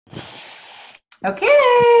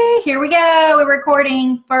Okay, here we go. We're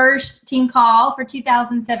recording first team call for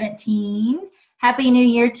 2017. Happy New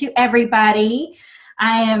Year to everybody.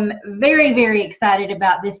 I am very, very excited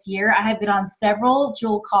about this year. I have been on several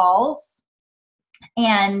Jewel calls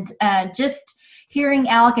and just hearing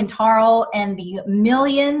Alec and Tarl and the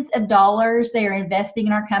millions of dollars they are investing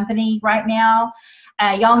in our company right now.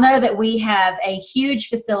 Y'all know that we have a huge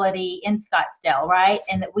facility in Scottsdale, right?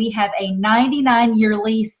 And that we have a 99-year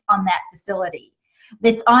lease on that facility.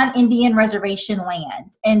 It's on Indian reservation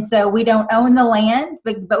land. And so we don't own the land,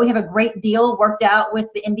 but we have a great deal worked out with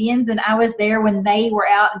the Indians. And I was there when they were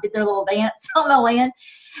out and did their little dance on the land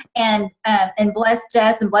and blessed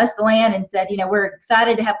us and blessed the land and said, you know, we're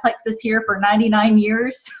excited to have Plexus here for 99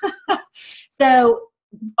 years. So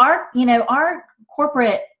our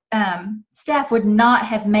corporate staff would not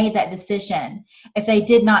have made that decision if they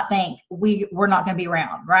did not think we were not going to be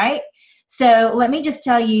around, right? So let me just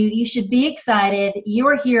tell you, you should be excited. You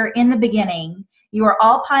are here in the beginning. You are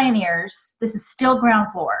all pioneers. This is still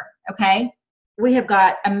ground floor, okay? We have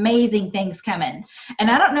got amazing things coming. And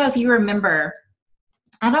I don't know if you remember,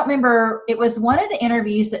 it was one of the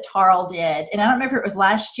interviews that Tarl did, and I don't remember if it was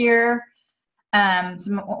last year, one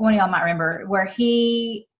of y'all might remember, where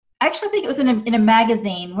he, actually I think it was in a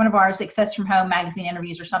magazine, one of our Success from Home magazine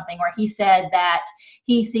interviews or something, where he said that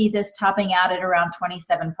he sees us topping out at around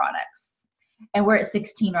 27 products. And we're at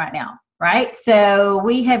 16 right now, right? So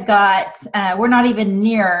we have got, we're not even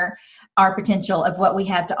near our potential of what we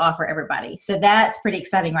have to offer everybody. So that's pretty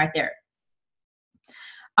exciting right there.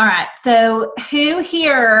 All right, so who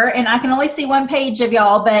here, and I can only see one page of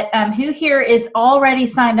y'all, but who here is already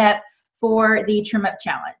signed up for the Trim Up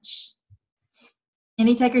Challenge?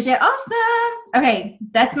 Any takers yet? Awesome. Okay,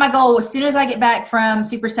 that's my goal. As soon as I get back from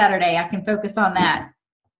Super Saturday, I can focus on that.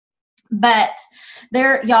 But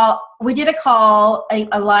there, y'all, we did a call,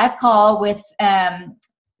 a live call with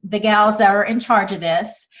the gals that are in charge of this.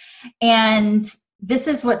 And this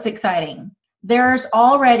is what's exciting. There's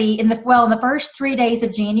already, in the first 3 days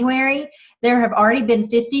of January, there have already been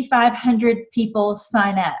 5,500 people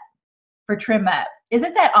sign up for Trim Up.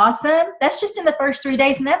 Isn't that awesome? That's just in the first 3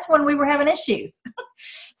 days, and that's when we were having issues.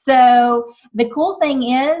 So the cool thing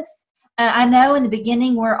is, I know in the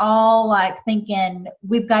beginning we're all like thinking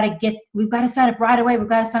we've got to sign up right away. We've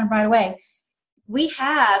got to sign up right away. We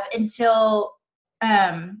have until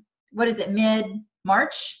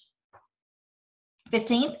mid-March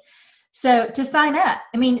 15th. So to sign up,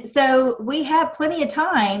 I mean, so we have plenty of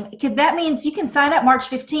time, because that means you can sign up March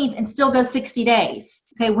 15th and still go 60 days.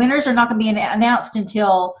 Okay, winners are not going to be announced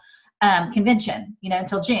until convention,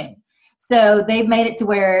 until June. So they've made it to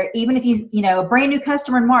where even if a brand new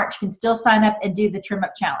customer in March can still sign up and do the Trim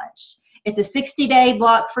Up Challenge. It's a 60-day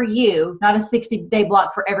block for you, not a 60-day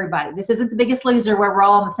block for everybody. This isn't The Biggest Loser where we're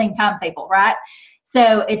all on the same timetable, right?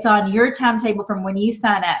 So it's on your timetable from when you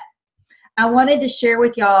sign up. I wanted to share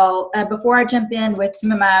with y'all, before I jump in with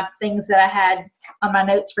some of my things that I had on my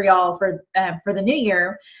notes for y'all for the new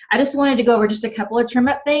year, I just wanted to go over just a couple of Trim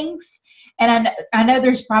Up things. And I know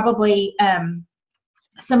there's probably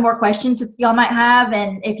some more questions that y'all might have,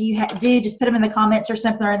 and if you do, just put them in the comments or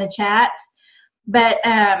something, or in the chat. But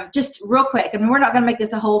just real quick, I mean, we're not going to make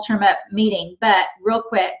this a whole Trim Up meeting, but real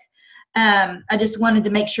quick, I just wanted to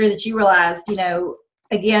make sure that you realized,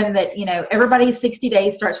 again, that everybody's 60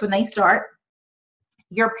 days starts when they start.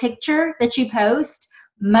 Your picture that you post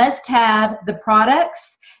must have the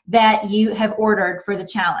products that you have ordered for the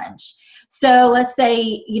challenge. So let's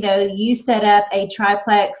say you set up a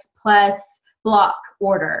triplex plus block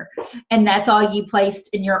order, and that's all you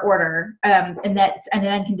placed in your order, and that's an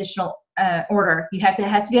unconditional order. It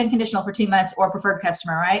has to be unconditional for 2 months or preferred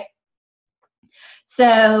customer, right?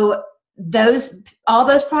 So all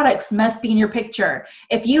those products must be in your picture.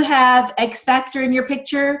 If you have X Factor in your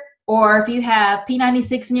picture, or if you have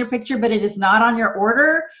P96 in your picture but it is not on your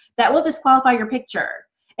order, that will disqualify your picture.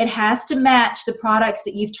 It has to match the products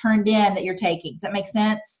that you've turned in that you're taking. Does that make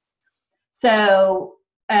sense? So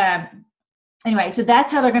anyway, so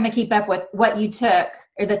that's how they're going to keep up with what you took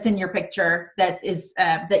or that's in your picture that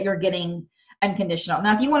you're getting unconditional.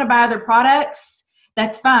 Now, if you want to buy other products,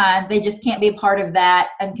 that's fine. They just can't be a part of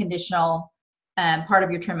that unconditional part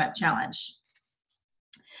of your Trim Up Challenge.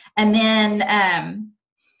 And then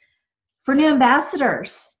for new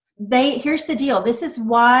ambassadors, here's the deal. This is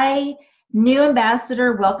why new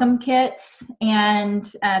ambassador welcome kits and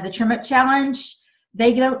the Trim Up Challenge,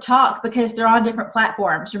 they don't talk, because they're on different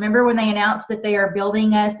platforms. Remember when they announced that they are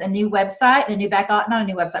building us a new website, not a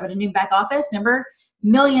new website, but a new back office? Remember,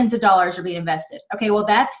 millions of dollars are being invested. Okay, well,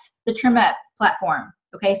 that's the Trim Up platform.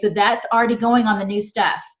 Okay, so that's already going on the new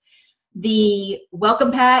stuff. the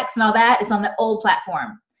welcome packs and all that is on the old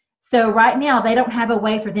platform. So right now they don't have a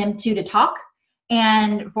way for them to talk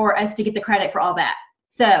and for us to get the credit for all that.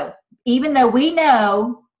 So even though we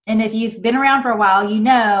know, and if you've been around for a while, you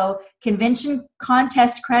know convention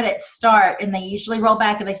contest credits start and they usually roll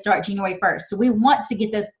back and they start January 1st. So we want to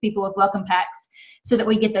get those people with welcome packs so that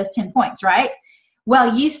we get those 10 points, right?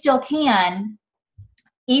 Well, you still can,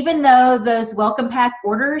 even though those welcome pack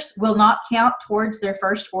orders will not count towards their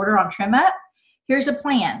first order on TrimUp. Here's a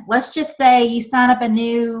plan. Let's just say you sign up a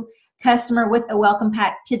new customer with a welcome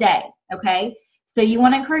pack today, okay? So you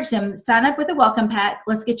want to encourage them, sign up with a welcome pack.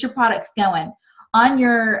 Let's get your products going. On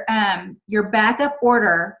your backup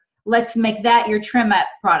order, let's make that your TrimUp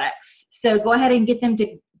products. So go ahead and get them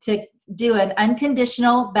to do an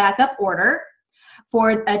unconditional backup order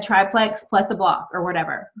for a triplex plus a block or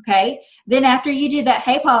whatever, okay? Then after you do that,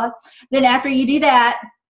 hey Paula, then after you do that,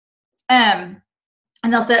 and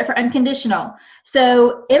they'll set it for unconditional.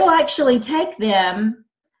 So it'll actually take them,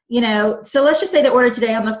 you know, so let's just say they order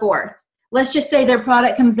today on the 4th. Let's just say their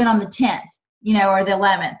product comes in on the 10th, you know, or the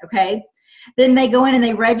 11th, okay? Then they go in and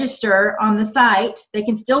they register on the site. They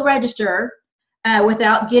can still register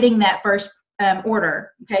without getting that first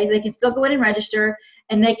order, okay? They can still go in and register,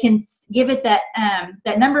 and they can give it that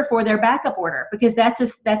that number for their backup order, because that's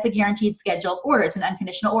a guaranteed scheduled order. It's an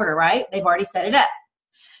unconditional order, right? They've already set it up.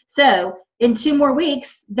 So in 2 more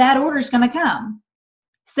weeks, that order is going to come.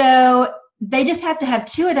 So they just have to have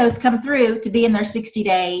 2 of those come through to be in their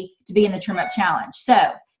 60-day, to be in the TrimUp challenge.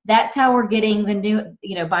 So that's how we're getting the new,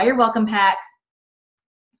 you know, buy your welcome pack.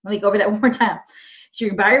 Let me go over that one more time. So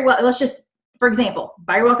you can buy your, let's just, for example,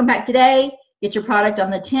 buy your welcome pack today, get your product on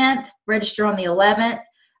the 10th, register on the 11th,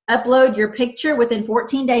 upload your picture within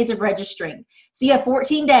 14 days of registering. So you have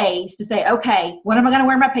 14 days to say, okay, what am I going to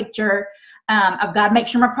wear in my picture? I've got to make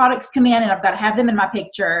sure my products come in and I've got to have them in my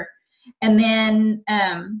picture. And then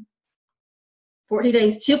 14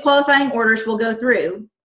 days, 2 qualifying orders will go through.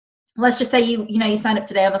 Let's just say you sign up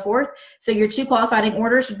today on the 4th. So your 2 qualifying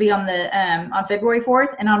orders should be on the on February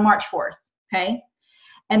 4th and on March 4th. Okay.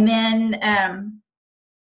 And then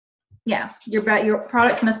yeah, your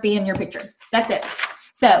products must be in your picture. That's it.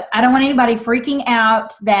 So I don't want anybody freaking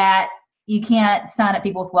out that you can't sign up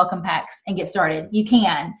people with welcome packs and get started. You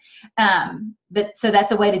can. So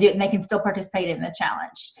that's a way to do it, and they can still participate in the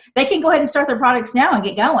challenge. They can go ahead and start their products now and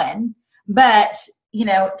get going, but, you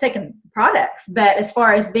know, taking products. But as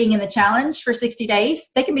far as being in the challenge for 60 days,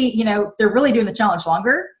 they can be, you know, they're really doing the challenge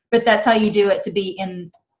longer, but that's how you do it to be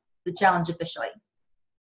in the challenge officially.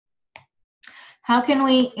 How can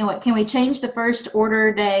we, can we change the first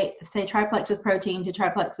order date, say triplex with protein to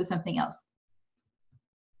triplex with something else?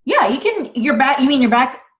 Yeah, you can, you mean your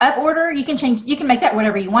backup order? You can change, you can make that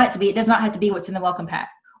whatever you want it to be. It does not have to be what's in the welcome pack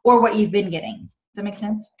or what you've been getting. Does that make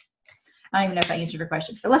sense? I don't even know if I answered your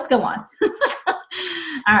question, but let's go on.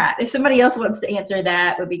 All right, if somebody else wants to answer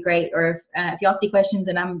that, would be great. Or if y'all see questions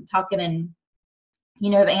and I'm talking and you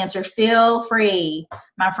know the answer, feel free,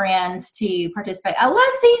 my friends, to participate. I love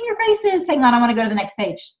seeing your faces. Hang on, I want to go to the next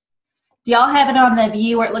page. Do y'all have it on the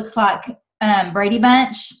view where it looks like Brady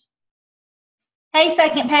Bunch? Hey,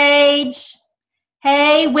 second page.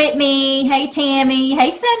 Hey, Whitney. Hey, Tammy.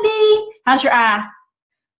 Hey, Cindy. How's your eye?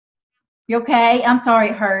 You okay? I'm sorry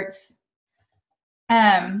it hurts.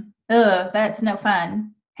 That's no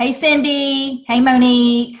fun. Hey, Cindy. Hey,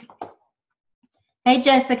 Monique. Hey,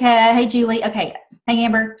 Jessica. Hey, Julie. Okay. Hey,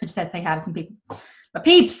 Amber. I just had to say hi to some people. My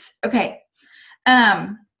peeps. Okay.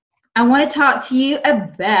 I want to talk to you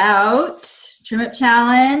about TrimUp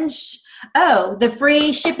Challenge. Oh, the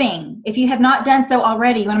free shipping. If you have not done so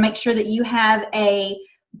already, you want to make sure that you have a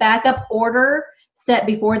backup order set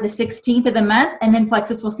before the 16th of the month, and then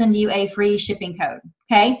Plexus will send you a free shipping code.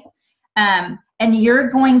 Okay. And you're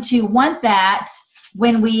going to want that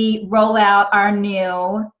when we roll out our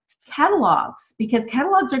new catalogs, because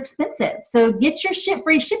catalogs are expensive. So get your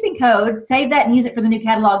free shipping code, save that, and use it for the new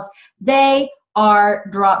catalogs. They are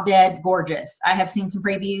drop dead gorgeous. I have seen some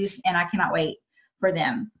previews and I cannot wait for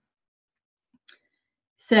them.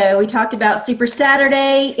 So we talked about Super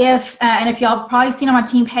Saturday. And if y'all probably seen on my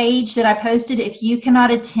team page that I posted, if you cannot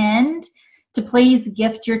attend, to please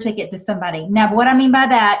gift your ticket to somebody. Now, what I mean by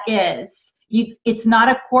that is it's not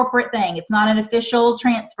a corporate thing. It's not an official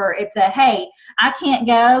transfer. It's a, hey, I can't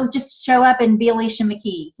go, just show up and be Alicia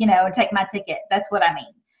McKee, you know, and take my ticket. That's what I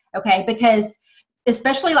mean. Okay, because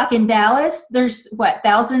especially like in Dallas, there's what,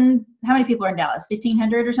 1,000, how many people are in Dallas?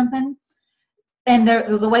 1,500 or something? And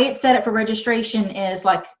the way it's set up for registration is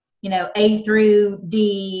like A through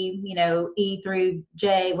D, E through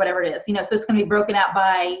J, whatever it is, so it's going to be broken out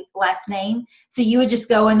by last name. So you would just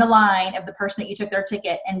go in the line of the person that you took their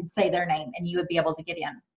ticket and say their name, and you would be able to get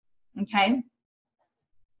in. Okay.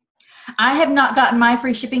 I have not gotten my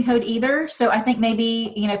free shipping code either. So I think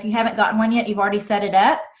maybe, if you haven't gotten one yet, you've already set it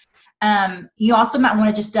up. You also might want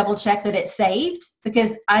to just double check that it's saved,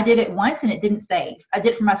 because I did it once and it didn't save. I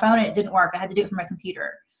did it from my phone and it didn't work. I had to do it from my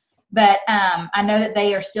computer. But I know that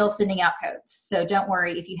they are still sending out codes. So don't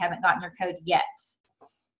worry if you haven't gotten your code yet.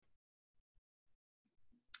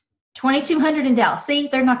 2,200 in Dallas. See,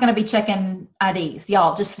 they're not going to be checking IDs,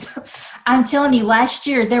 y'all. I'm telling you, last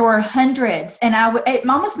year there were hundreds, and it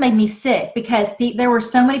almost made me sick, because there were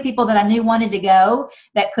so many people that I knew wanted to go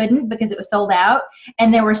that couldn't because it was sold out,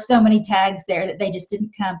 and there were so many tags there that they just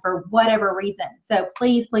didn't come for whatever reason. So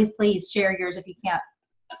please, please, please share yours if you can.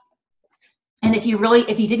 And if you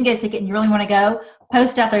didn't get a ticket and you really want to go,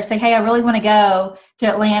 post out there, say, hey, I really want to go to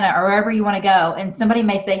Atlanta or wherever you want to go. And somebody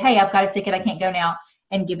may say, hey, I've got a ticket, I can't go now,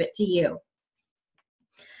 and give it to you.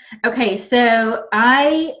 Okay, so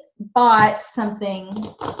I bought something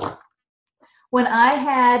when I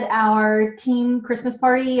had our team Christmas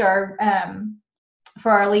party, or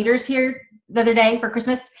for our leaders here the other day for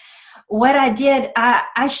Christmas. What I did,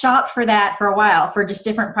 I shopped for that for a while, for just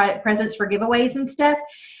different presents for giveaways and stuff,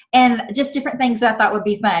 and just different things that I thought would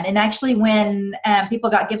be fun. And actually, when people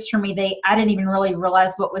got gifts from me, I didn't even really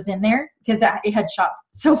realize what was in there, because it had shopped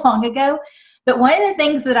so long ago. But one of the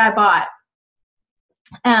things that I bought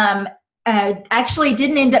actually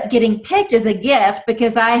didn't end up getting picked as a gift,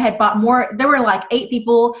 because I had bought more. There were like 8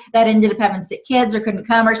 people that ended up having sick kids or couldn't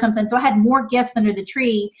come or something. So I had more gifts under the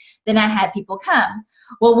tree than I had people come.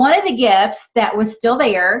 Well, one of the gifts that was still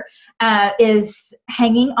there is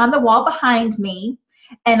hanging on the wall behind me.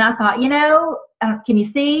 And I thought, can you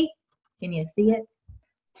see? Can you see it?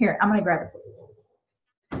 Here, I'm going to grab it.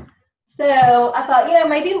 So I thought,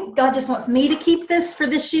 maybe God just wants me to keep this for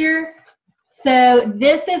this year. So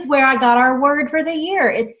this is where I got our word for the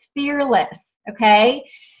year. It's fearless, okay?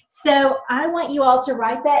 So I want you all to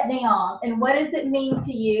write that down. And what does it mean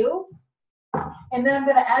to you? And then I'm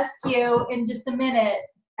going to ask you in just a minute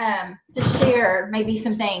to share maybe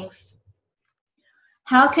some things.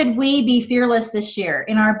 How could we be fearless this year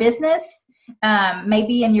in our business?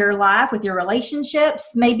 Maybe in your life with your relationships.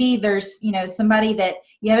 Maybe there's, somebody that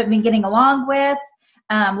you haven't been getting along with.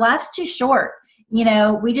 Life's too short.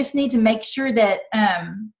 We just need to make sure that,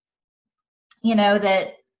 that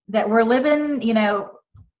we're living,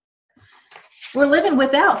 we're living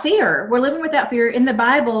without fear. We're living without fear. In the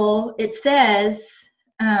Bible, it says,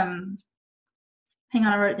 hang on,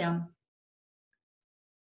 I wrote it down.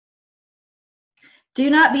 Do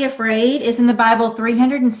not be afraid is in the Bible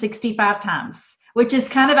 365 times, which is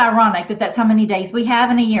kind of ironic that that's how many days we have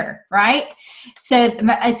in a year, right? So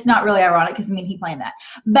it's not really ironic, because he planned that.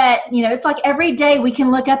 But, it's like every day we can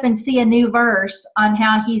look up and see a new verse on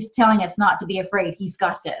how he's telling us not to be afraid. He's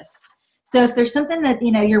got this. So if there's something that,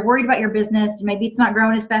 you're worried about your business, maybe it's not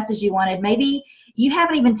growing as fast as you wanted. Maybe you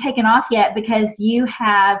haven't even taken off yet because you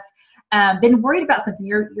have been worried about something.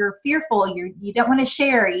 You're fearful. You don't want to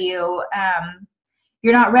share.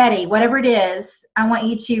 You're not ready. Whatever it is, I want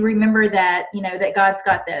you to remember that, that God's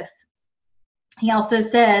got this. He also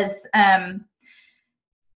says,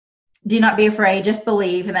 do not be afraid, just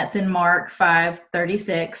believe. And that's in Mark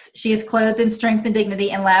 5:36. She is clothed in strength and dignity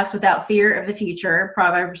and laughs without fear of the future.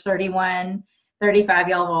 Proverbs 31:35.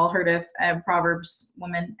 Y'all have all heard of Proverbs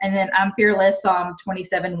woman. And then I'm fearless, Psalm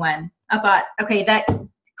 27:1. I thought, okay, that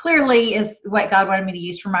clearly is what God wanted me to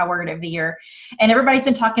use for my word of the year. And everybody's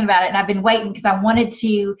been talking about it, and I've been waiting because I wanted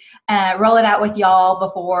to roll it out with y'all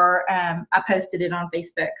before I posted it on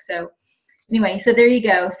Facebook. So anyway, so there you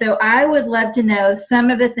go. So I would love to know some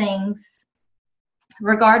of the things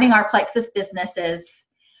regarding our Plexus businesses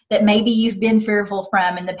that maybe you've been fearful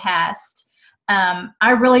from in the past.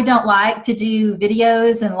 I really don't like to do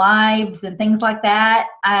videos and lives and things like that.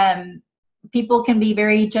 People can be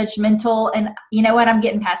very judgmental, and you know what? I'm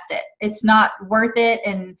getting past it. It's not worth it.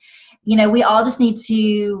 And, we all just need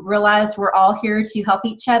to realize we're all here to help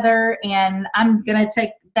each other. And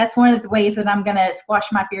that's one of the ways that I'm going to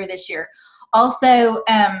squash my fear this year. Also,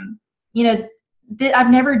 I've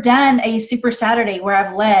never done a Super Saturday where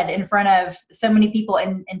I've led in front of so many people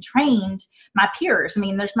and trained my peers.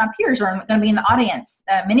 There's my peers are going to be in the audience,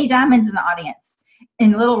 many diamonds in the audience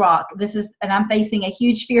in Little Rock. And I'm facing a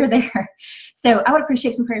huge fear there. So I would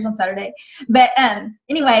appreciate some prayers on Saturday. But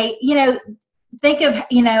anyway, think of,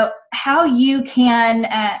 how you can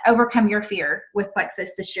overcome your fear with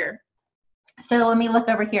Plexus this year. So let me look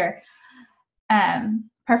over here.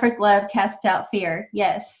 Perfect love casts out fear.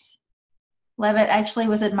 Yes. Levitt actually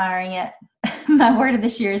was admiring it. My word of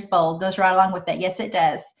this year is bold. Goes right along with that. Yes, it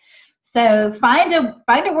does. So find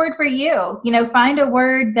a word for you. Find a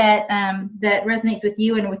word that that resonates with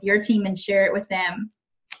you and with your team, and share it with them.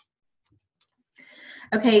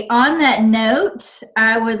 Okay. On that note,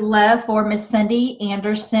 I would love for Miss Cindy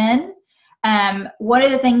Anderson. One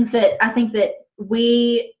of the things that I think that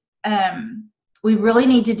we really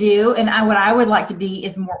need to do, and what I would like to be,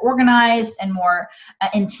 is more organized and more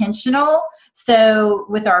intentional. So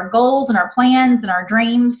with our goals and our plans and our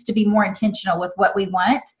dreams, to be more intentional with what we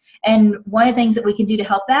want. And one of the things that we can do to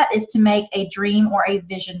help that is to make a dream or a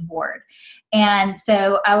vision board. And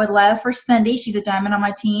so I would love for Cindy, she's a diamond on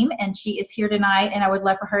my team, and she is here tonight, and I would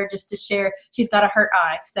love for her just to share. She's got a hurt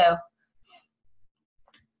eye, so,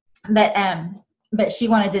 but she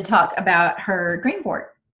wanted to talk about her dream board.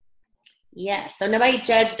 Yeah, so nobody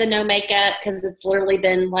judged the no makeup, because it's literally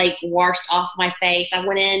been like washed off my face. I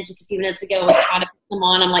went in just a few minutes ago and tried to put them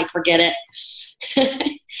on. I'm like, forget it.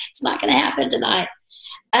 It's not going to happen tonight.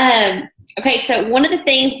 Okay, so one of the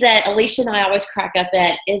things that Alicia and I always crack up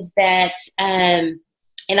at is that, and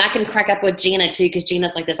I can crack up with Gina too, because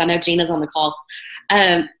Gina's like this. I know Gina's on the call.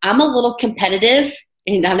 I'm a little competitive,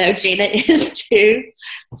 and I know Gina is too,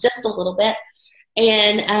 just a little bit.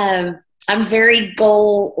 And I'm very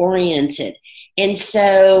goal oriented. And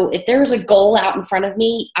so if there's a goal out in front of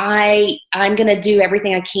me, I'm going to do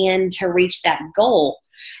everything I can to reach that goal.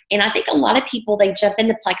 And I think a lot of people, they jump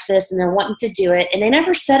into Plexus and they're wanting to do it, and they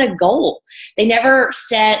never set a goal. They never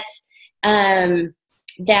set that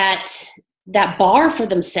bar for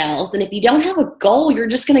themselves. And if you don't have a goal, you're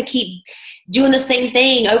just going to keep doing the same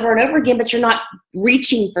thing over and over again, but you're not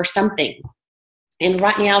reaching for something. And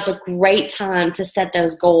right now is a great time to set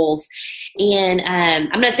those goals. And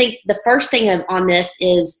I'm going to think the first thing on this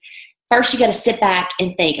is, first you got to sit back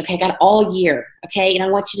and think, okay, I got all year. Okay. And I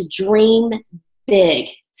want you to dream big,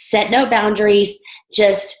 set no boundaries.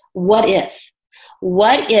 Just what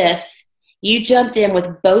if you jumped in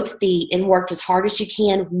with both feet and worked as hard as you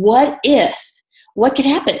can? What could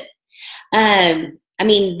happen? I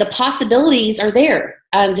mean, the possibilities are there.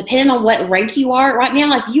 Depending on what rank you are right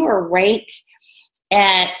now, if you are ranked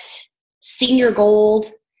at senior gold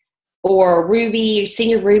or ruby,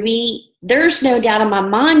 senior ruby, there's no doubt in my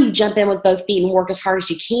mind you jump in with both feet and work as hard as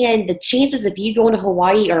you can. The chances of you going to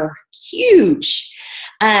Hawaii are huge.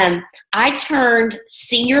 I turned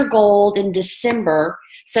senior gold in December,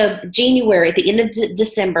 so January, at the end of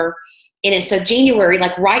December, and so January,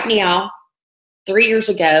 like right now, 3 years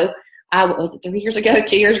ago, was it 3 years ago,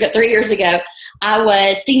 2 years ago, 3 years ago, I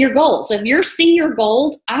was senior gold. So if you're senior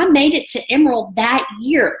gold, I made it to emerald that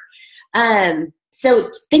year.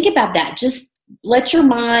 So think about that. Just let your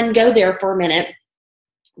mind go there for a minute.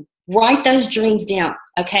 Write those dreams down,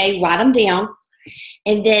 okay? Write them down,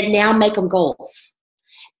 and then now make them goals.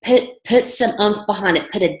 Put some oomph behind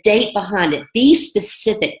it. Put a date behind it. Be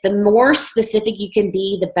specific. The more specific you can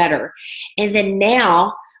be, the better. And then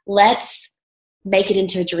now let's make it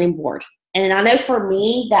into a dream board. And I know for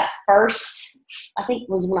me, that first, I think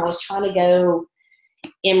was when I was trying to go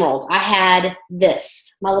emerald. I had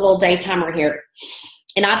this, my little day timer here.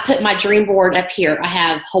 And I put my dream board up here. I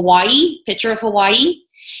have Hawaii, picture of Hawaii.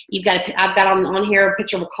 I've got on here a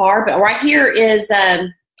picture of a car, but right here is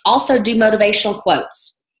also do motivational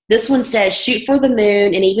quotes. This one says, shoot for the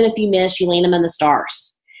moon, and even if you miss, you land them in the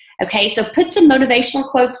stars. Okay, so put some motivational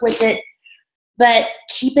quotes with it, but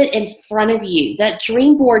keep it in front of you. That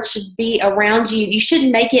dream board should be around you. You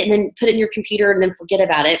shouldn't make it and then put it in your computer and then forget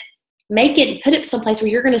about it. Make it and put it someplace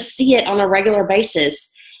where you're going to see it on a regular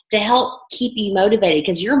basis to help keep you motivated,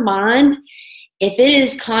 because your mind, if it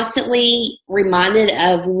is constantly reminded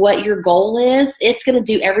of what your goal is, it's going to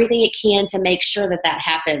do everything it can to make sure that that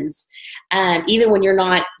happens. Even when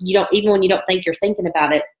even when you don't think you're thinking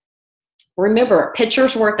about it. Remember, a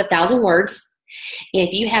picture's worth 1,000 words. And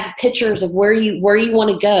if you have pictures of where you want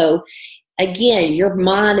to go, again, your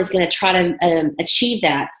mind is going to try to achieve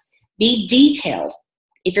that. Be detailed.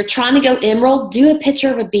 If you're trying to go emerald, do a picture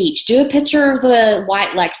of a beach. Do a picture of the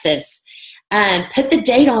white Lexus. Put the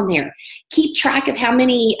date on there. Keep track of how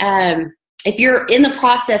many, if you're in the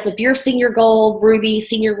process, if you're senior gold, ruby,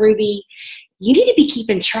 senior ruby, you need to be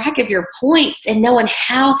keeping track of your points and knowing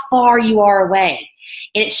how far you are away.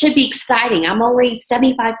 And it should be exciting. I'm only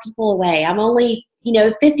 75 people away. I'm only,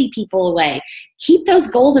 50 people away. Keep those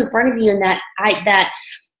goals in front of you, and that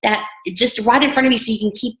just right in front of you, so you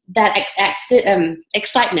can keep that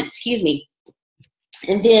excitement. Excuse me.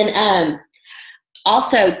 And then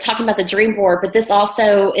also talking about the dream board, but this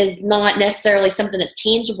also is not necessarily something that's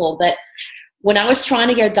tangible. But when I was trying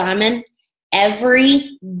to go diamond,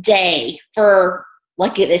 every day for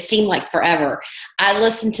like it seemed like forever. I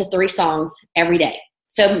listened to 3 songs every day.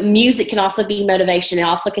 So music can also be motivation. It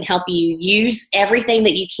also can help you use everything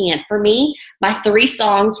that you can. For me, my 3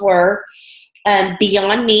 songs were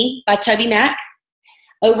Beyond Me by Toby Mac,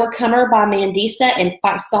 Overcomer by Mandisa, and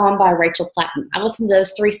Fight Song by Rachel Platten. I listened to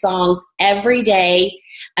those 3 songs every day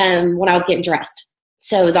when I was getting dressed.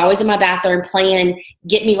 So it was always in my bathroom playing,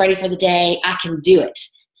 get me ready for the day. I can do it.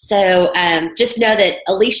 So just know that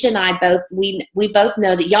Alicia and I both, we both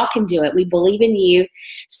know that y'all can do it. We believe in you.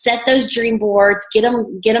 Set those dream boards. Get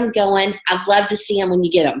them going. I'd love to see them when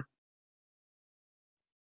you get them.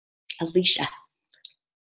 Alicia.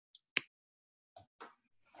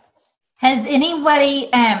 Has anybody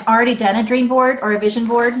already done a dream board or a vision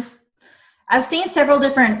board? I've seen several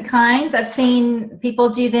different kinds. I've seen people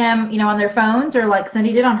do them, on their phones, or like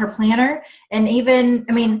Cindy did on her planner. And even,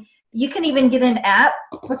 you can even get an app.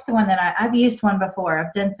 What's the one that I've used one before?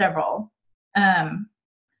 I've done several. And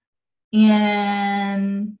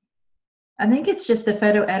I think it's just the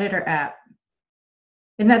photo editor app.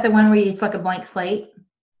 Isn't that the one where it's like a blank slate?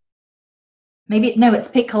 No, it's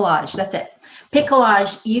Pic Collage. That's it. Pic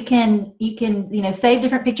Collage. You can save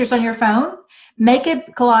different pictures on your phone, make a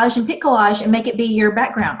collage in Pic Collage, and make it be your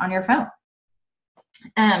background on your phone.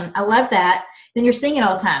 I love that. Then you're seeing it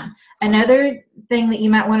all the time. Another thing that you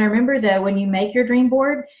might want to remember, though, when you make your dream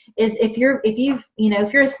board is if you're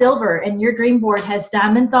a silver and your dream board has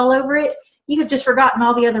diamonds all over it, you have just forgotten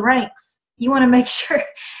all the other ranks. You want to make sure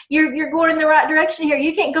you're going in the right direction here.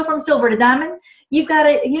 You can't go from silver to diamond. You've got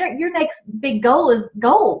to, your next big goal is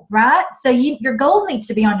gold, right? So your gold needs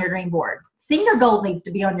to be on your dream board. Senior gold needs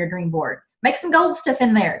to be on your dream board. Make some gold stuff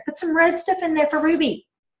in there. Put some red stuff in there for Ruby.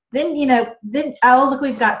 Then, oh, look,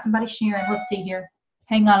 we've got somebody sharing. Let's see here.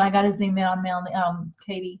 Hang on, I got to zoom in on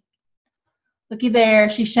Katie. Looky there.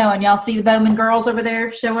 She's showing. Y'all see the Bowman girls over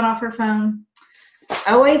there showing off her phone?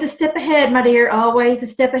 Always a step ahead, my dear. Always a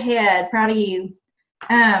step ahead. Proud of you.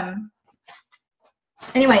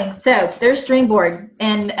 Anyway, so there's dream board,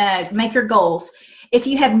 and make your goals. If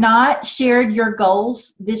you have not shared your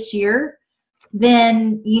goals this year,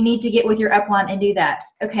 then you need to get with your upline and do that.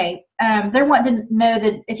 Okay, they're wanting to know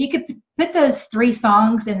that if you could put those 3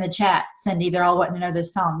 songs in the chat, Cindy, they're all wanting to know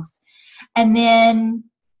those songs. And then,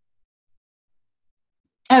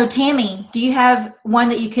 oh, Tammy, do you have one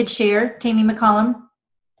that you could share? Tammy McCollum?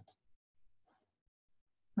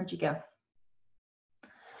 Where'd you go?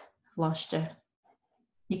 Lost you.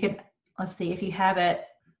 You could, let's see if you have it.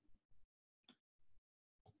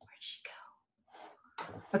 Where'd she go?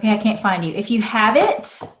 Okay, I can't find you. If you have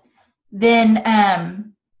it, then,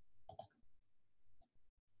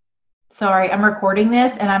 sorry, I'm recording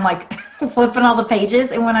this and I'm like flipping all the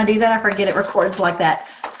pages. And when I do that, I forget it records like that.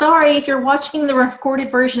 Sorry, if you're watching the recorded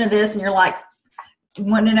version of this and you're like,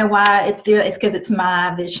 want to know why it's because it's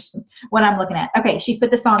my vision, what I'm looking at. Okay, she's put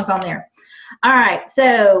the songs on there. All right,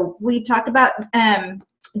 so we talked about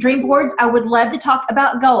dream boards. I would love to talk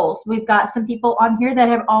about goals. We've got some people on here that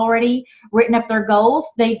have already written up their goals.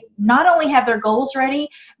 They not only have their goals ready,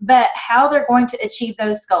 but how they're going to achieve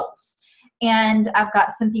those goals. And I've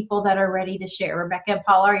got some people that are ready to share. Rebecca and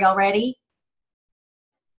Paula, are y'all ready?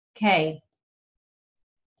 Okay.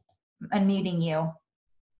 I'm unmuting you.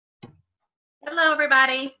 Hello,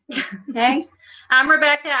 everybody. Okay. I'm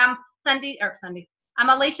Rebecca. I'm I'm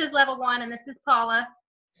Alicia's level 1, and this is Paula.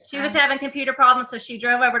 She was having computer problems, so she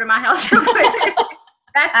drove over to my house real quick.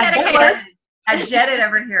 That's dedicated. I jetted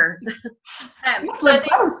over here.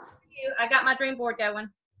 Close. I got my dream board going.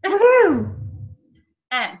 Woohoo!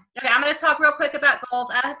 Okay, I'm going to talk real quick about goals.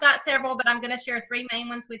 I've got several, but I'm going to share 3 main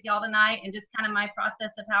ones with y'all tonight, and just kind of my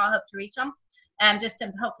process of how I hope to reach them, just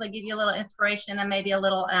to hopefully give you a little inspiration and maybe a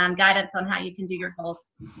little guidance on how you can do your goals.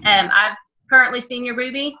 I've currently Senior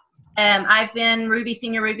Ruby. I've been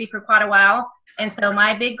Senior Ruby for quite a while, and so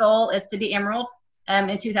my big goal is to be Emerald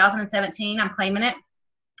in 2017. I'm claiming it.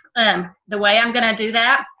 The way I'm going to do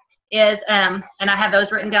that is, and I have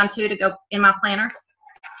those written down too to go in my planner,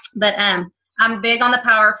 but I'm big on the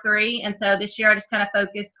power of 3, and so this year I just kind of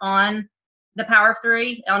focused on the power of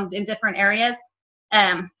 3 in different areas.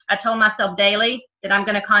 I told myself daily that I'm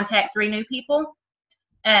going to contact 3 new people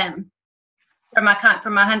from my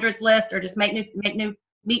hundreds list, or just meeting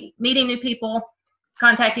new people,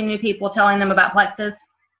 contacting new people, telling them about Plexus.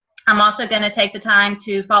 I'm also going to take the time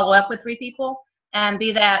to follow up with 3 people, and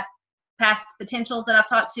be that past potentials that I've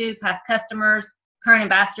talked to, past customers, current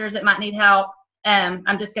ambassadors that might need help.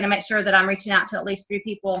 I'm just going to make sure that I'm reaching out to at least 3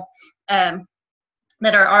 people that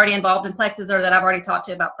are already involved in Plexus, or that I've already talked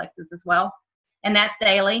to about Plexus as well. And that's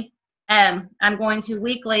daily. I'm going to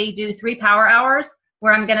weekly do 3 power hours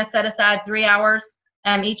where I'm going to set aside 3 hours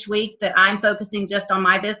each week that I'm focusing just on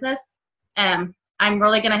my business. I'm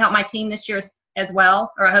really going to help my team this year as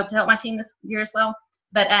well, or I hope to help my team this year as well.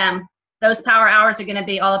 But those power hours are going to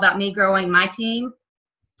be all about me growing my team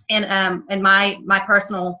and my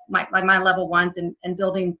personal, my level ones and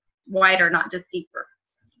building wider, not just deeper.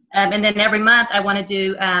 And then every month I want to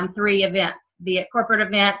do 3 events, be it corporate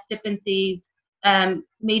events, sip and sees,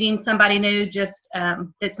 meeting somebody new just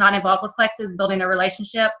that's not involved with Plexus, building a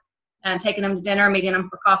relationship, taking them to dinner, meeting them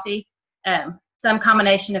for coffee, some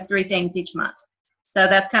combination of 3 things each month. So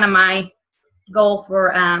that's kind of my goal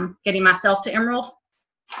for getting myself to Emerald.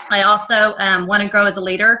 I also want to grow as a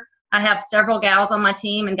leader. I have several gals on my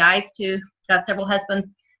team and guys too, got several husbands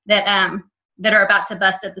that that are about to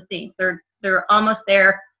bust at the seams. They're almost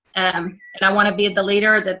there, and I want to be the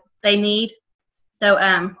leader that they need. So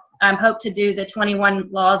I hope to do the 21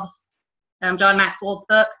 Laws, John Maxwell's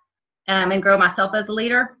book, and grow myself as a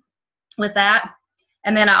leader with that.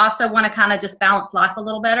 And then I also want to kind of just balance life a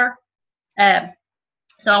little better.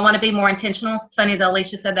 So I want to be more intentional. It's funny that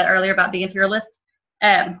Alicia said that earlier about being fearless.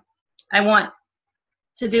 I want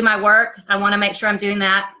to do my work. I want to make sure I'm doing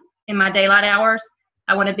that in my daylight hours.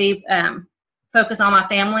 I want to be focused on my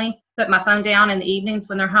family, put my phone down in the evenings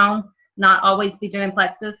when they're home, not always be doing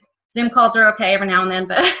Plexus. Zoom calls are okay every now and then,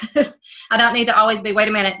 but I don't need to always be, wait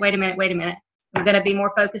a minute. I'm going to be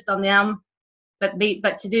more focused on them. But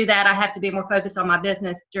to do that, I have to be more focused on my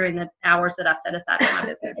business during the hours that I've set aside for my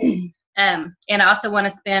business. And I also want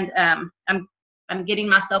to spend, I'm getting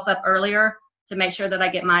myself up earlier to make sure that I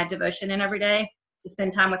get my devotion in every day, to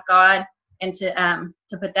spend time with God, and to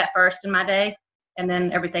put that first in my day, and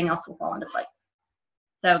then everything else will fall into place.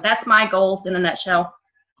 So that's my goals in a nutshell.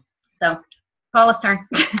 So Paula's turn.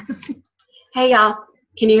 Hey y'all,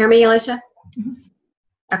 can you hear me, Alicia?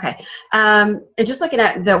 Okay. And just looking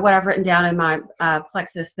at what I've written down in my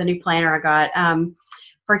Plexus, the new planner I got,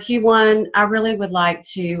 for Q1, I really would like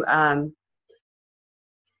to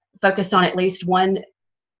focus on at least one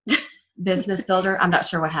business builder. I'm not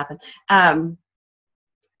sure what happened. I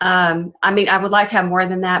mean, I would like to have more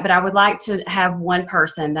than that, but I would like to have one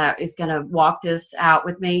person that is going to walk this out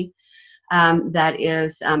with me, that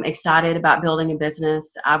is excited about building a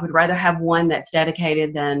business. I would rather have one that's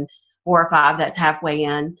dedicated than 4 or 5 that's halfway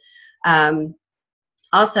in.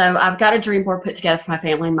 Also, I've got a dream board put together for my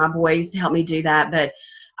family. My boys help me do that, but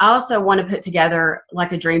I also want to put together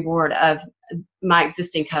like a dream board of my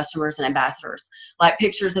existing customers and ambassadors, like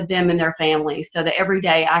pictures of them and their families, so that every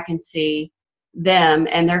day I can see them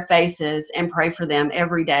and their faces and pray for them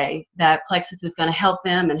every day, that Plexus is going to help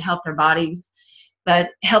them and help their bodies, but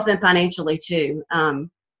help them financially too. And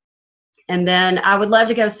then I would love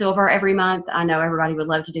to go silver every month. I know everybody would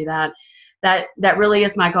love to do that. That really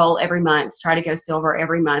is my goal every month, try to go silver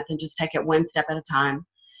every month and just take it one step at a time.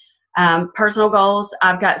 Personal goals,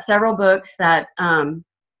 I've got several books that I'm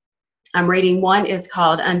reading. One is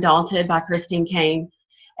called Undaunted by Christine Caine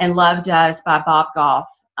and Love Does by Bob Goff.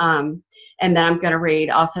 And then I'm going to read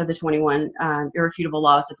also the 21 Irrefutable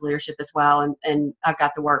Laws of Leadership as well. And I've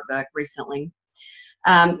got the workbook recently.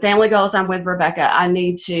 Family goals, I'm with Rebecca. I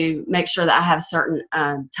need to make sure that I have certain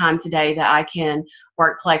times a day that I can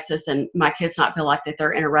work Plexus and my kids not feel like that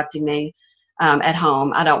they're interrupting me at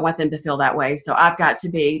home. I don't want them to feel that way. So I've got to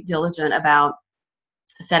be diligent about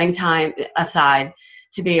setting time aside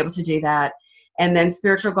to be able to do that. And then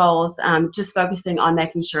spiritual goals, just focusing on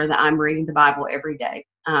making sure that I'm reading the Bible every day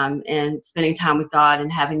and spending time with God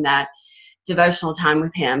and having that devotional time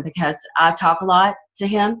with Him, because I talk a lot to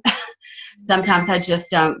Him. Sometimes I just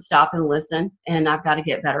don't stop and listen, and I've got to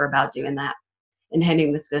get better about doing that and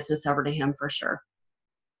handing this business over to Him for sure.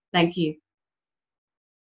 Thank you.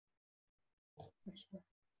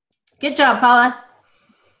 Good job, Paula.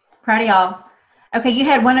 Proud of y'all. Okay, you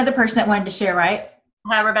had one other person that wanted to share, right?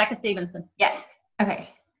 Hi, Rebecca Stevenson. Yeah. Okay.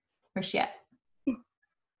 Where's she at?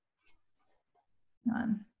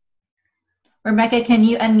 Rebecca, can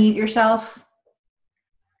you unmute yourself?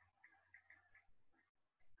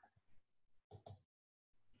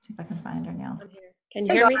 See if I can find her now. I'm here. Can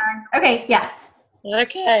you hear me? Okay, yeah.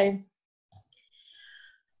 Okay.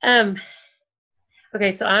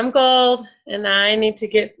 Okay, so I'm gold, and I need to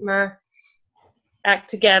get my act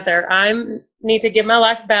together. I need to get my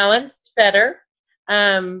life balanced better.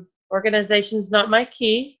 Organization's not my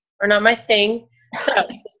key, or not my thing. So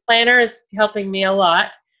this planner is helping me a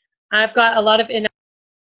lot. I've got a lot of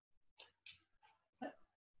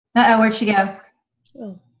Uh-oh, where'd she go?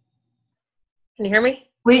 Oh. Can you hear me?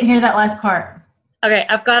 We didn't hear that last part. Okay,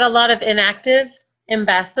 I've got a lot of inactive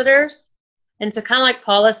ambassadors, and so kind of like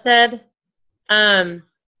Paula said, I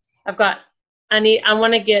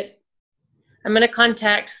want to get I'm going to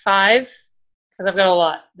contact 5, because I've got a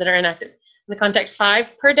lot that are inactive. I'm going to contact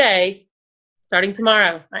 5 per day, starting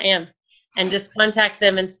tomorrow. I am. And just contact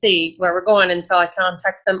them and see where we're going until I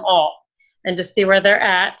contact them all. And just see where they're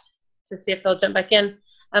at to see if they'll jump back in.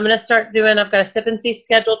 I'm going to start doing, I've got a sip and see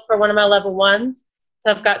scheduled for one of my level 1s.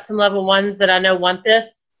 So I've got some level 1s that I know want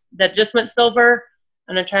this, that just went silver,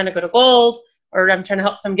 and I'm trying to go to gold, or I'm trying to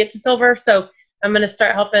help some get to silver. So I'm going to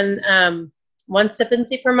start helping 1 sip and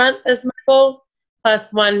see per month as my goal,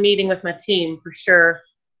 plus 1 meeting with my team for sure.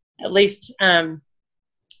 At least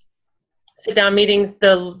sit down meetings,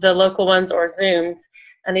 the local ones or Zooms.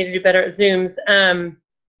 I need to do better at Zooms.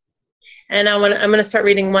 And I'm going to start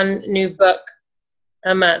reading 1 new book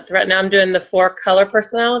a month. Right now I'm doing the 4 color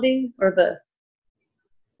personalities, or the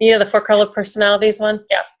 4 color personalities one.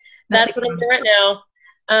 Yeah, that's what I'm doing right now.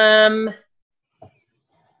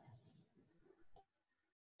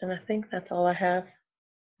 And I think that's all I have.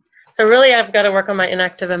 So really I've got to work on my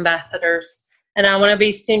inactive ambassadors, and I want to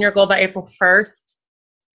be senior goal by April 1st.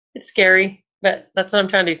 It's scary, but that's what I'm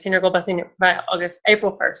trying to do. Senior goal by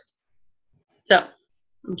April 1st. So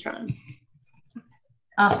I'm trying.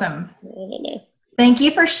 Awesome. Thank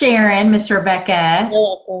you for sharing, Miss Rebecca. You're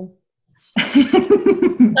welcome.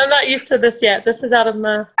 I'm not used to this yet. This is out of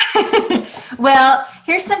my... Well,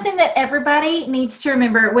 here's something that everybody needs to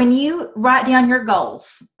remember. When you write down your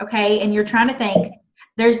goals, okay, and you're trying to think,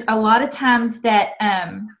 there's a lot of times that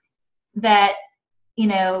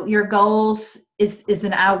your goals is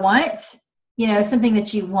an I want, something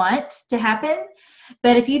that you want to happen.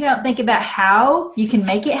 But if you don't think about how you can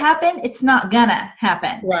make it happen, it's not gonna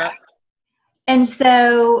happen. Right. And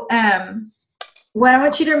so what I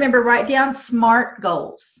want you to remember, write down SMART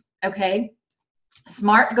goals, okay?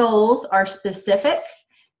 SMART goals are specific,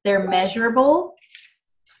 they're measurable,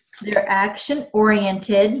 they're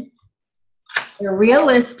action-oriented, they're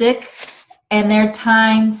realistic, and they're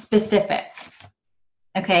time-specific.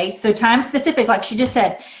 Okay, so time-specific, like she just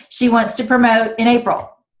said, she wants to promote in April.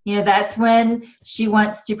 That's when she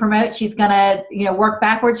wants to promote. She's going to, work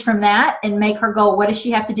backwards from that and make her goal. What does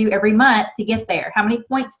she have to do every month to get there? How many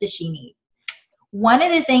points does she need? One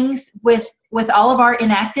of the things with all of our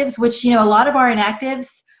inactives, which, a lot of our inactives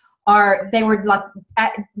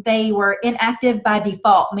they were inactive by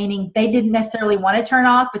default, meaning they didn't necessarily want to turn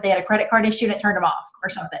off, but they had a credit card issue and it turned them off or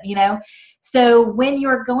something, So when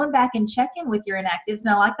you're going back and checking with your inactives, and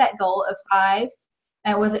I like that goal of 5,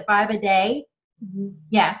 was it 5 a day?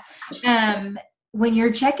 Yeah. When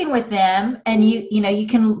you're checking with them, and you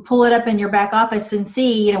can pull it up in your back office and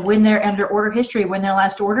see, when they're under order history, when their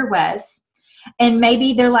last order was, and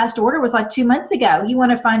maybe their last order was like 2 months ago. You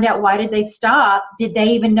want to find out, why did they stop? Did they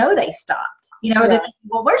even know they stopped?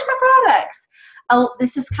 Well, where's my products? Oh,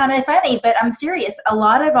 this is kind of funny, but I'm serious. A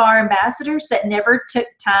lot of our ambassadors that never took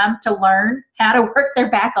time to learn how to work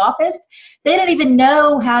their back office, they don't even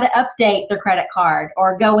know how to update their credit card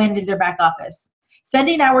or go into their back office.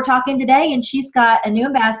 Cindy and I were talking today, and she's got a new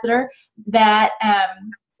ambassador that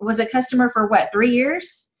was a customer for 3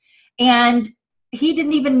 years, and he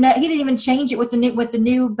didn't even change it with the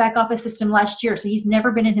new back office system last year. So he's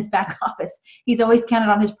never been in his back office. He's always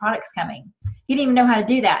counted on his products coming. He didn't even know how to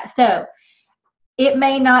do that. So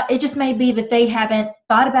it just may be that they haven't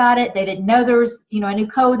thought about it. They didn't know there was, a new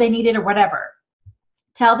code they needed or whatever.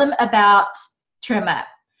 Tell them about Trim Up.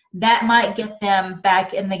 That might get them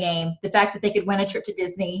back in the game. The fact that they could win a trip to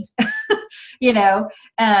Disney,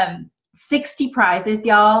 60 prizes,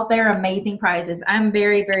 y'all. They're amazing prizes. I'm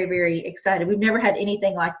very, very, very excited. We've never had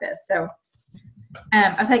anything like this. So,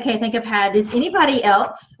 okay, I think I've had, would anybody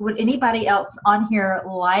else on here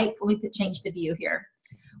let me change the view here.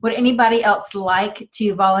 Would anybody else like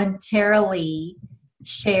to voluntarily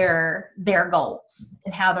share their goals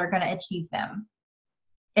and how they're going to achieve them?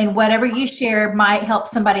 And whatever you share might help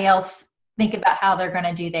somebody else think about how they're going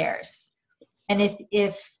to do theirs. And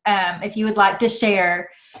if you would like to share,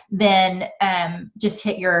 then just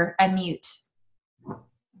hit your unmute.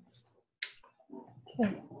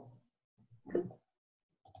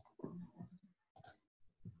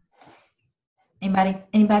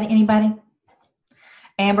 Anybody?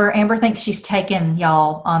 Amber thinks she's taken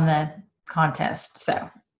y'all on the contest. So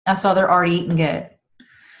I saw they're already eating good.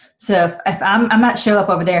 So if I might show up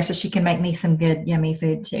over there so she can make me some good, yummy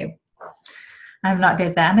food too. I'm not good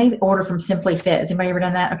at that. I may order from Simply Fit. Has anybody ever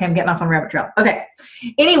done that? Okay, I'm getting off on rabbit trail. Okay.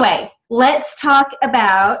 Anyway, let's talk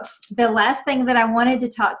about the last thing that I wanted to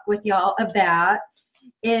talk with y'all about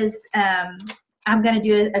is I'm going to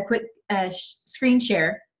do a quick screen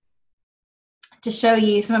share to show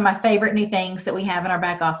you some of my favorite new things that we have in our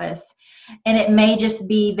back office. And it may just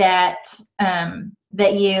be that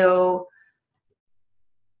that you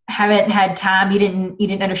haven't had time, you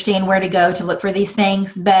didn't understand where to go to look for these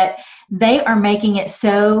things, but they are making it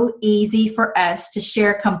so easy for us to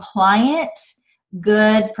share compliant,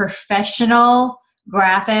 good, professional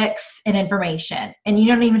graphics and information. And you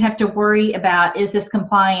don't even have to worry about, is this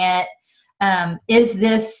compliant? Is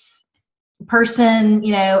this person,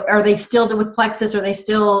 are they still with Plexus? Are they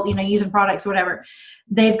still, using products or whatever?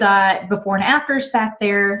 They've got before and afters back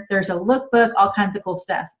there. There's a lookbook, all kinds of cool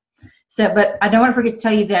stuff. So, but I don't want to forget to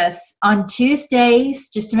tell you this. On Tuesdays,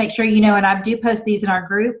 just to make sure you know, and I do post these in our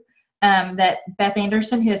group, that Beth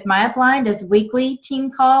Anderson, who is my upline, does weekly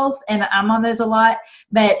team calls, and I'm on those a lot,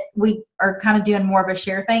 but we are kind of doing more of a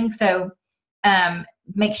share thing. So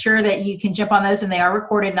make sure that you can jump on those, and they are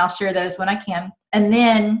recorded, and I'll share those when I can. And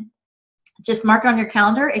then just mark it on your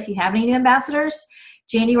calendar if you have any new ambassadors,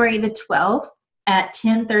 January the 12th at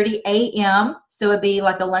 10:30 a.m. So it'd be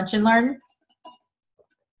like a lunch and learn.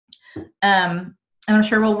 And I'm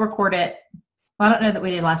sure we'll record it. Well, I don't know that we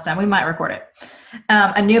did last time. We might record it.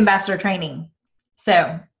 A new ambassador training.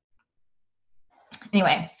 So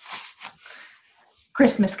anyway,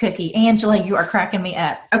 Christmas cookie. Angela, you are cracking me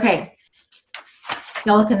up. Okay.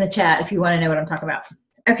 Y'all look in the chat if you want to know what I'm talking about.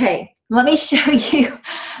 Okay. Let me show you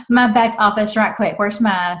my back office right quick. Where's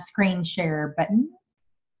my screen share button?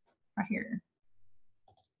 Right here.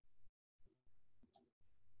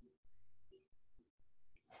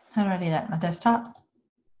 How do I do that? My desktop?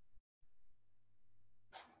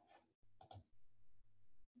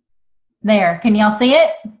 There. Can y'all see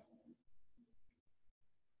it?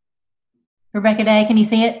 Rebecca Day, can you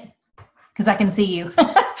see it? Because I can see you.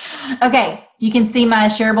 Okay. You can see my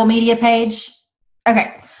shareable media page.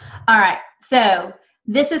 Okay. All right. So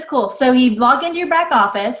this is cool. So you log into your back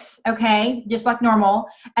office, okay, just like normal,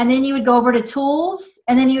 and then you would go over to tools,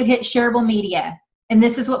 and then you would hit shareable media, and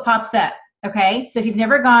this is what pops up, okay? So if you've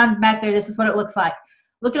never gone back there, this is what it looks like.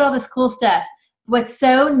 Look at all this cool stuff. What's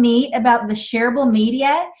so neat about the shareable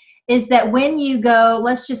media is that when you go,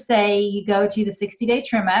 let's just say you go to the 60-day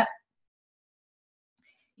trim up,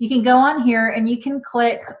 you can go on here and you can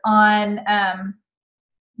click on,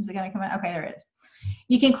 is it going to come out? Okay, there it is.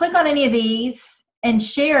 You can click on any of these and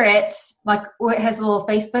share it, like it has a little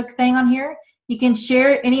Facebook thing on here. You can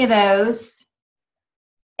share any of those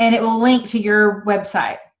and it will link to your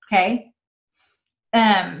website, okay?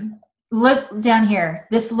 Look down here.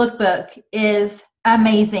 This lookbook is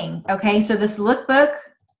amazing, okay? So this lookbook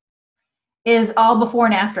is all before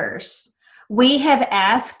and afters. We have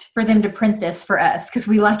asked for them to print this for us because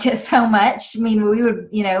we like it so much. I mean, we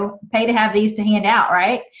would, pay to have these to hand out,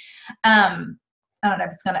 right? I don't know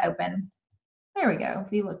if it's going to open. There we go.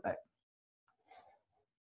 View lookbook.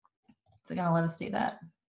 Is it going to let us do that?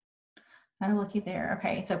 Oh, looky there.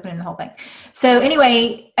 Okay, it's opening the whole thing. So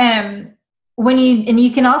anyway, when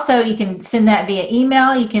you can send that via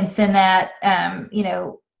email. You can send that,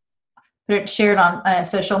 share it on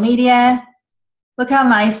social media. Look how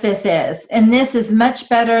nice this is. And this is much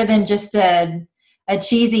better than just a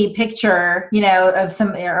cheesy picture, of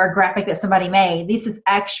or a graphic that somebody made. This is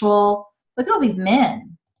actual. Look at all these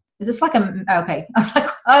men. Is this like okay. I was like,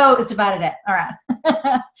 oh, it's divided up. All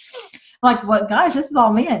right. Like, what? Gosh, this is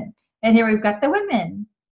all men. And here we've got the women.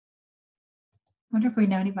 Wonder if we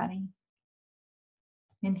know anybody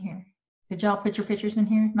in here. Did y'all put your pictures in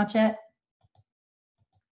here? Not yet?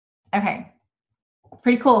 Okay.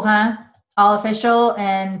 Pretty cool, huh? All official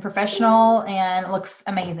and professional, and it looks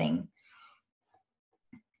amazing.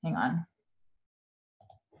 Hang on.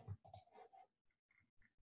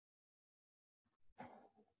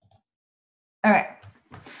 All right.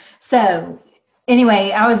 So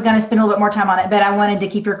anyway, I was going to spend a little bit more time on it, but I wanted to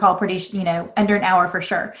keep your call pretty, under an hour for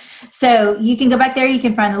sure. So you can go back there. You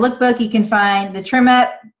can find the lookbook. You can find the trim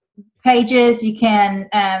up pages. You can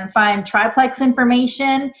find triplex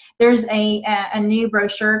information. There's a new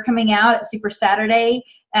brochure coming out at Super Saturday,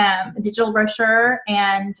 a digital brochure,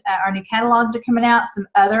 and our new catalogs are coming out. Some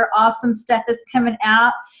other awesome stuff is coming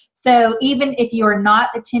out. So even if you are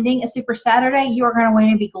not attending a Super Saturday, you are going to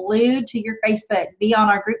want to be glued to your Facebook. Be on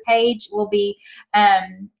our group page. We'll be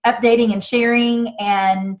updating and sharing.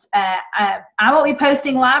 And I won't be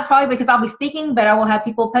posting live probably because I'll be speaking, but I will have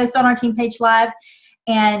people post on our team page live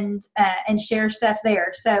and share stuff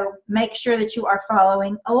there. So make sure that you are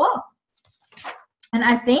following along. And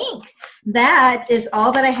I think that is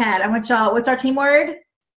all that I had. I want y'all, what's our team word?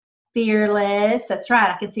 Fearless. That's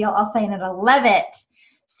right. I can see y'all all saying it. I love it.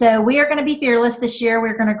 So we are going to be fearless this year.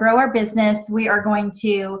 We're going to grow our business. We are going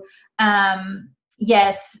to,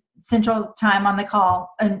 yes, Central Time on the call.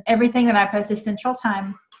 And everything that I post is Central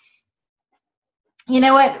Time. You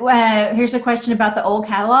know what? Here's a question about the old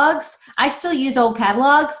catalogs. I still use old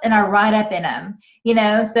catalogs and I write up in them. You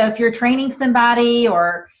know, so if you're training somebody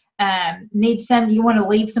or you want to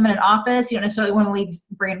leave some in an office, you don't necessarily want to leave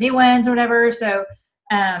brand new ones or whatever. So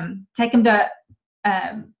take them to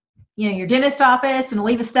your dentist office and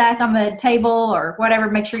leave a stack on the table or whatever.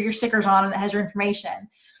 Make sure your sticker's on and it has your information.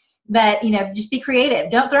 But, just be creative.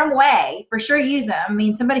 Don't throw them away. For sure, use them. I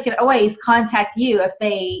mean, somebody could always contact you if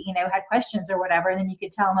they, had questions or whatever, and then you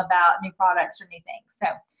could tell them about new products or new things. So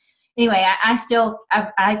anyway,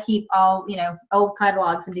 I keep all, old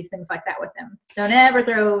catalogs and do things like that with them. Don't ever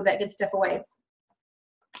throw that good stuff away.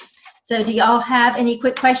 So do y'all have any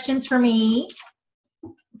quick questions for me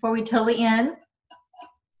before we totally end?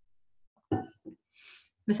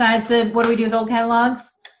 Besides what do we do with old catalogs?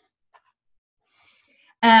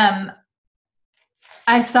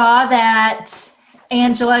 I saw that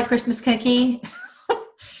Angela Christmas Cookie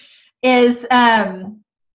is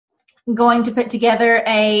going to put together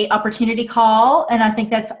a opportunity call, and I think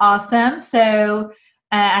that's awesome. So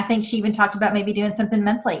I think she even talked about maybe doing something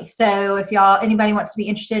monthly. So if anybody wants to be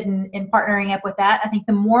interested in partnering up with that, I think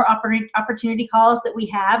the more opportunity calls that we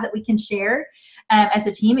have that we can share as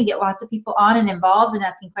a team and get lots of people on and involved and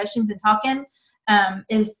asking questions and talking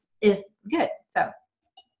is good. So.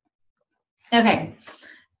 Okay.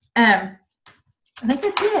 I think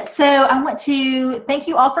that's it. So I want to thank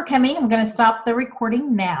you all for coming. I'm going to stop the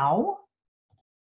recording now.